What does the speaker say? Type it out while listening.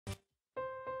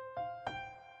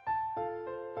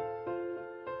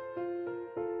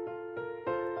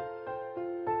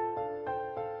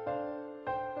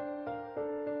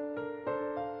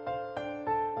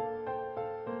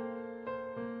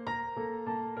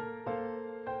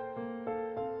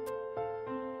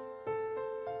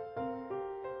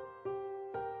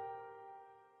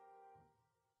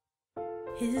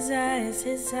His eyes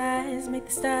make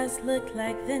the stars look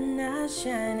like they're not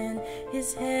shining.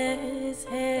 His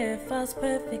hair falls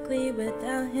perfectly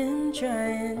without him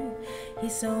trying.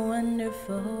 He's so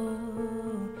wonderful,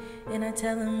 and I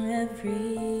tell him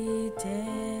every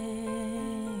day.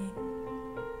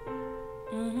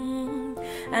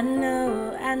 I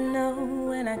know,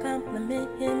 when I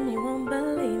compliment him, you won't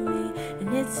believe me.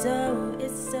 And it's so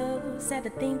sad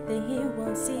to think that he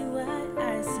won't see what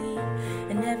I see.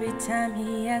 And every time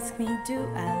he asks me, do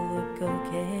I look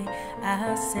okay,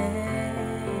 I'll say,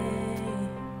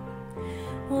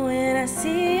 when I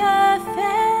see your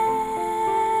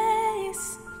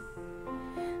face,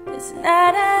 there's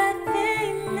not a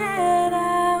thing that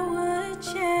I would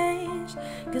change.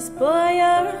 'Cause boy,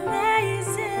 you're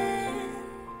amazing,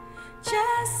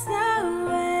 just the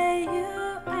way you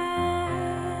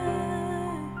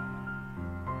are.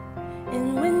 And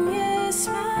when you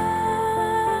smile,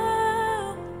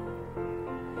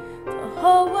 the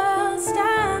whole world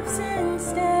stops and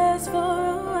stares for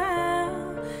a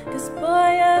while. 'Cause boy,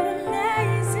 you're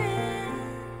amazing,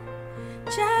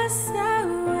 just the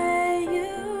way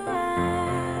you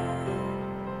are.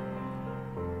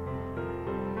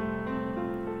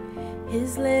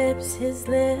 His lips,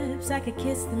 I could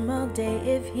kiss them all day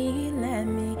if he let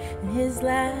me. And his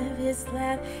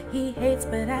laugh, he hates,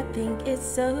 but I think it's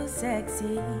so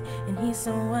sexy. And he's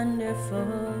so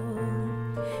wonderful,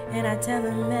 and I tell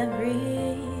him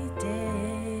every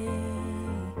day.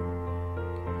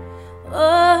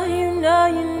 Oh, you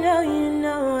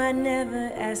know, I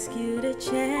never ask you to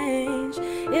change.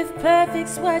 If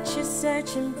perfect's what you're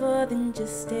searching for, then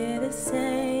just stay the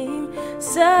same.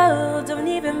 So don't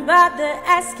even bother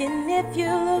asking if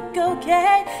you look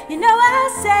okay. You know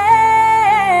I'll say,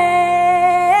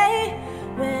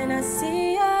 when I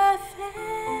see your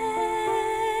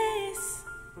face,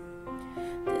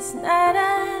 there's not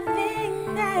a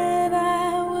thing that I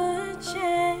would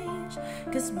change.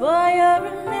 'Cause boy, you're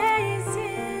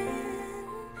amazing,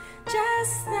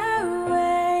 just the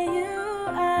way you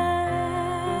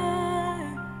are.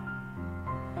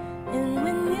 And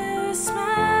when you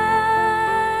smile,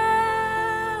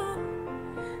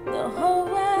 the whole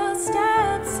world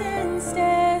stops and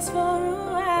stares for a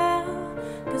while.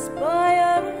 'Cause boy,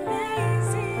 you're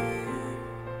amazing,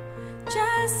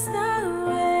 just the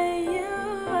way you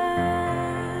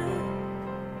are.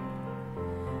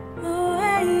 The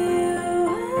way you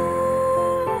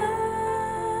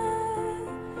are,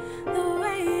 the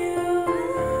way you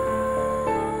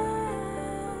are.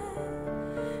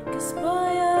 'Cause boy,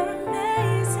 you're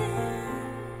amazing,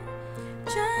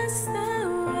 just the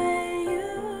way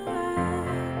you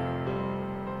are.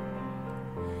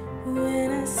 When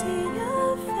I see your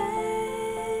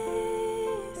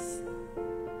face,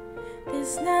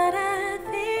 there's not a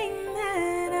thing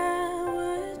that I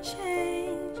would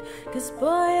change. 'Cause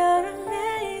boy, you're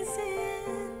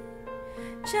amazing,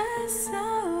 just the